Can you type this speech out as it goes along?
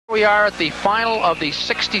We are at the final of the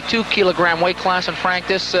 62-kilogram weight class, and Frank,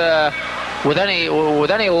 this with any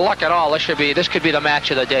luck at all, this could be the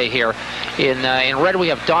match of the day here. In red, we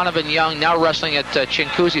have Donavan Young, now wrestling at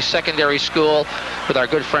Chinguacousy Secondary School with our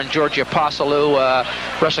good friend Georgie Apostolou,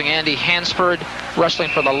 wrestling Andy Hansford, wrestling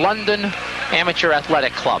for the London Amateur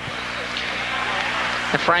Athletic Club.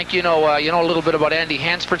 And Frank, you know a little bit about Andy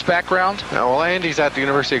Hansford's background? Well, Andy's at the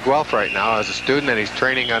University of Guelph right now as a student, and he's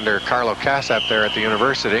training under Carlo Cassap there at the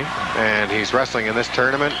university. And he's wrestling in this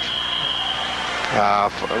tournament,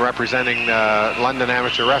 representing London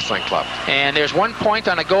Amateur Wrestling Club. And there's 1 point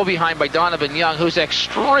on a go-behind by Donavan Young, who's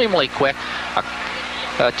extremely quick.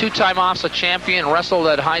 A two-time OFSA champion, wrestled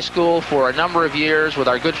at high school for a number of years with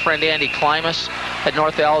our good friend Andy Klimas at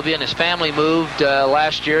North Albion. His family moved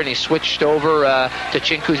last year, and he switched over to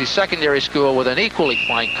Chinguacousy Secondary School with an equally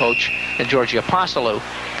fine coach in Georgie Apostolou.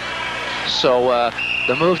 So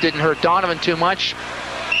the move didn't hurt Donavan too much.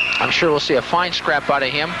 I'm sure we'll see a fine scrap out of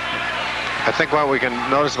him. I think what we can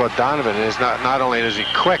notice about Donavan is not only is he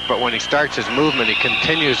quick, but when he starts his movement, he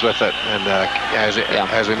continues with it. And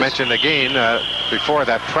as we mentioned again before,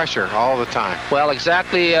 that pressure all the time. Well,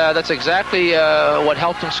 exactly. That's exactly what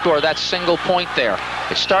helped him score that single point there.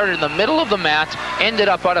 It started in the middle of the mat, ended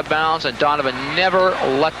up out of bounds, and Donavan never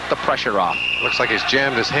let the pressure off. Looks like he's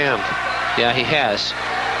jammed his hand. Yeah, he has.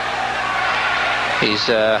 He's,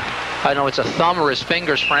 I don't know, it's a thumb or his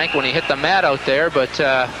fingers, Frank, when he hit the mat out there, but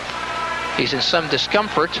he's in some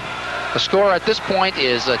discomfort. The score at this point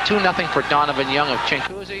is 2-0 for Donavan Young of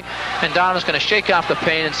Chinguacousy, and Donovan's going to shake off the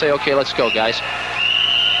pain and say, okay, let's go, guys.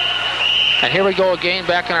 And here we go again,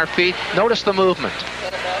 back on our feet. Notice the movement.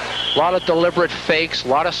 A lot of deliberate fakes, a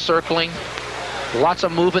lot of circling, lots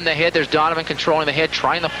of move in the head. There's Donavan controlling the head,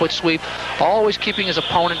 trying the foot sweep, always keeping his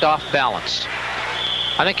opponent off balance.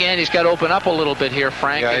 I think Andy's got to open up a little bit here,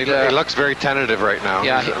 Frank. Yeah, he looks very tentative right now.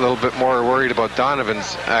 Yeah, he's a little bit more worried about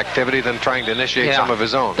Donovan's activity than trying to initiate some of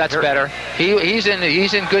his own. That's better. He's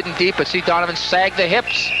in good and deep, but see Donavan sag the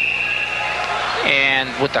hips. And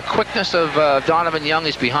with the quickness of Donavan Young,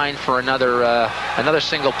 he's behind for another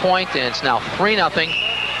single point, and it's now 3-0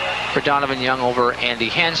 for Donavan Young over Andy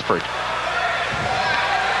Hansford.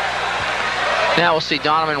 Now we'll see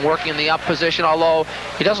Donavan working in the up position, although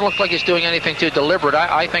he doesn't look like he's doing anything too deliberate.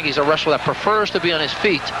 I think he's a wrestler that prefers to be on his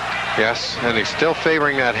feet. Yes, and he's still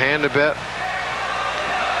favoring that hand a bit.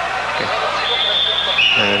 Okay.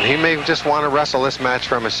 And he may just want to wrestle this match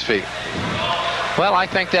from his feet. Well, I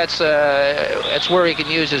think that's where he can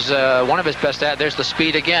use his one of his best. There's the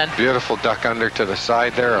speed again. Beautiful duck under to the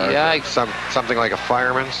side there. Or something like a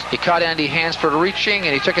fireman's. He caught Andy Hansford reaching,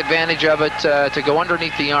 and he took advantage of it to go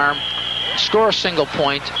underneath the arm, score a single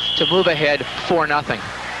point to move ahead 4-0.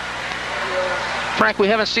 Frank, we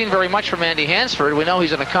haven't seen very much from Andy Hansford. We know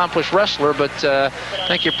he's an accomplished wrestler, but I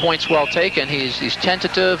think your point's well taken. He's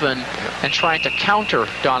tentative and trying to counter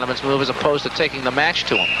Donovan's move as opposed to taking the match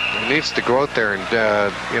to him. He needs to go out there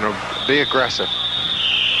and be aggressive.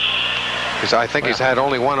 Because I think he's had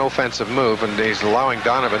only one offensive move, and he's allowing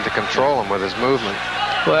Donavan to control him with his movement.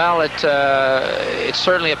 Well, it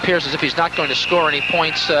certainly appears as if he's not going to score any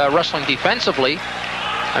points wrestling defensively.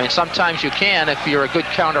 I mean, sometimes you can if you're a good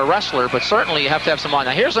counter wrestler, but certainly you have to have some on.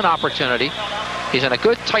 Now, here's an opportunity. He's in a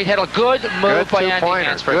good tight head, a good move by Andy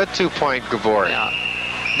Hansford. Good two-point Gabor.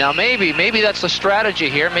 Now, maybe that's the strategy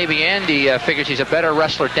here. Maybe Andy figures he's a better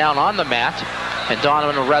wrestler down on the mat, and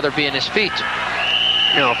Donavan would rather be in his feet.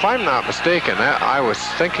 You know, if I'm not mistaken, I was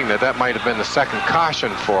thinking that might have been the second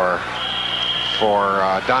caution for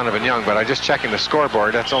Donavan Young, but I just checking the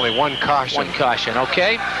scoreboard. That's only one caution. One caution,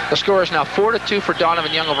 okay. The score is now 4-2 for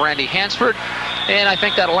Donavan Young over Andy Hansford, and I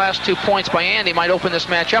think that last 2 points by Andy might open this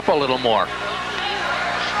match up a little more.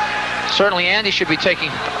 Certainly Andy should be taking...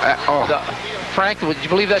 Frank, would you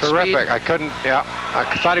believe that terrific. Speed?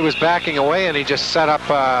 I thought he was backing away, and he just set up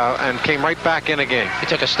and came right back in again. He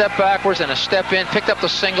took a step backwards and a step in, picked up the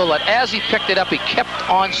single, but as he picked it up, he kept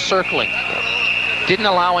on circling. Didn't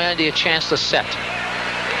allow Andy a chance to set.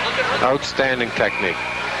 Outstanding technique.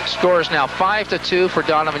 Score is now 5-2 for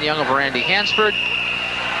Donavan Young over Andy Hansford.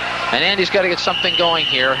 And Andy's got to get something going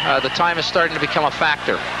here. The time is starting to become a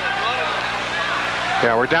factor.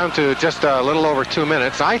 Yeah, we're down to just a little over 2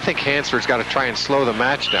 minutes. I think Hansford's got to try and slow the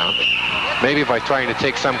match down. Maybe by trying to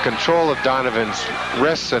take some control of Donovan's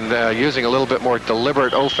wrists and using a little bit more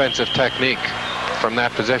deliberate offensive technique from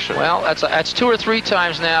that position. Well, that's 2 or 3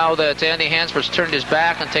 times now that Andy Hansford's turned his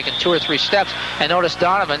back and taken 2 or 3 steps, and notice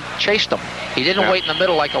Donavan chased him. He didn't wait in the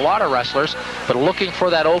middle like a lot of wrestlers, but looking for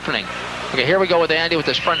that opening. Okay, here we go with Andy with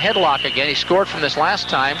his front headlock again. He scored from this last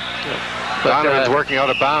time. Donovan's working out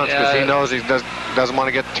of bounds because he knows he doesn't want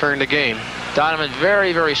to get turned again. Donavan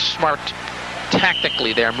very, very smart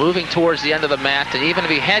tactically there, moving towards the end of the mat, and even if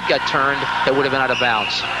he had got turned, it would have been out of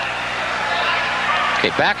bounds. Okay,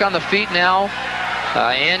 back on the feet now.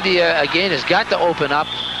 Andy, again, has got to open up.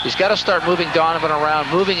 He's got to start moving Donavan around,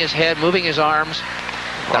 moving his head, moving his arms.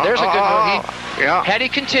 Now, there's a good move. Had he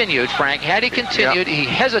continued, Frank, had he continued, he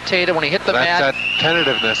hesitated when he hit the mat. That's that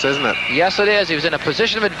tentativeness, isn't it? Yes, it is. He was in a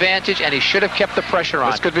position of advantage, and he should have kept the pressure on.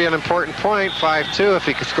 This could be an important point, 5-2. If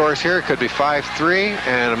he scores here, it could be 5-3,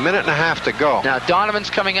 and a minute and a half to go. Now, Donovan's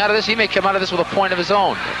coming out of this. He may come out of this with a point of his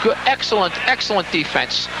own. Good, excellent, excellent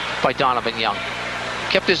defense by Donavan Young.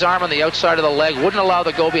 Kept his arm on the outside of the leg, wouldn't allow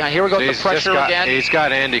the go behind. Here we go with the pressure again. He's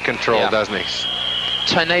got Andy controlled, doesn't he?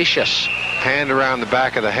 Tenacious. Hand around the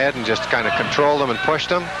back of the head and just kind of control them and push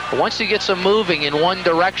them. Once he gets them moving in one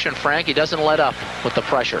direction, Frank, he doesn't let up with the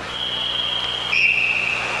pressure.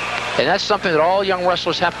 And that's something that all young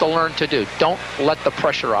wrestlers have to learn to do. Don't let the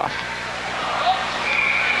pressure off.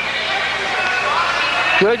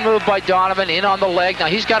 Good move by Donavan, in on the leg. Now,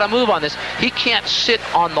 he's got to move on this. He can't sit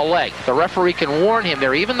on the leg. The referee can warn him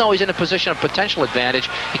there. Even though he's in a position of potential advantage,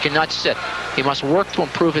 he cannot sit. He must work to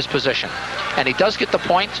improve his position. And he does get the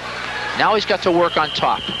point. Now he's got to work on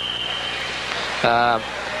top.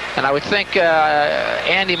 And I would think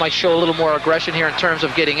Andy might show a little more aggression here in terms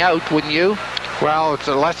of getting out, wouldn't you? Well, it's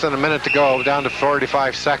less than a minute to go, down to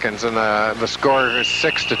 45 seconds, and the score is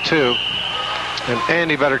 6-2. And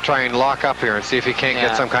Andy better try and lock up here and see if he can't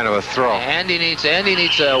get some kind of a throw. Andy needs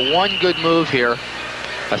one good move here,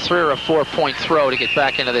 a 3 or a 4 point throw to get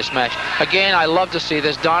back into this match. Again, I love to see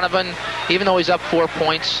this. Donavan, even though he's up 4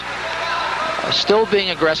 points, still being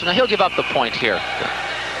aggressive. Now, he'll give up the point here.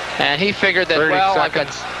 And he figured that, well,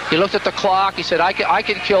 he looked at the clock. He said, I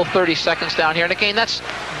can kill 30 seconds down here. And again, that's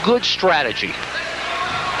good strategy.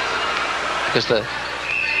 Because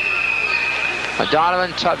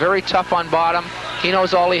Donavan, very tough on bottom. He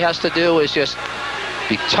knows all he has to do is just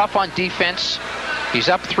be tough on defense. He's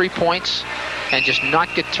up 3 points and just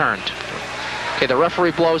not get turned. Okay, the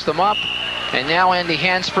referee blows them up. And now Andy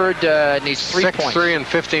Hansford needs 3 points. 6-3 in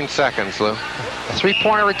 15 seconds, Lou. A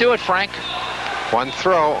 3-pointer would do it, Frank. One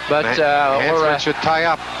throw, but Hansford should tie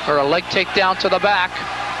up. Or a leg takedown to the back.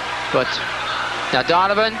 But now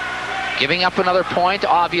Donavan giving up another point,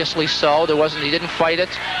 obviously so. He didn't fight it.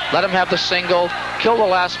 Let him have the single. Kill the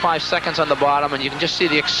last 5 seconds on the bottom, and you can just see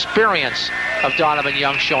the experience of Donavan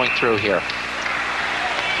Young showing through here.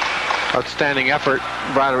 Outstanding effort,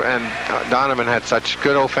 and Donavan had such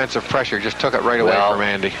good offensive pressure, just took it right away from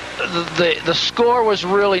Andy. The score was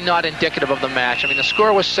really not indicative of the match. I mean, the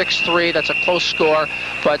score was 6-3. That's a close score,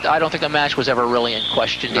 but I don't think the match was ever really in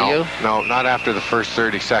question, do you? No, not after the first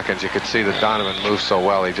 30 seconds. You could see that Donavan moved so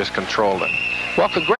well, he just controlled it. Well, congrats.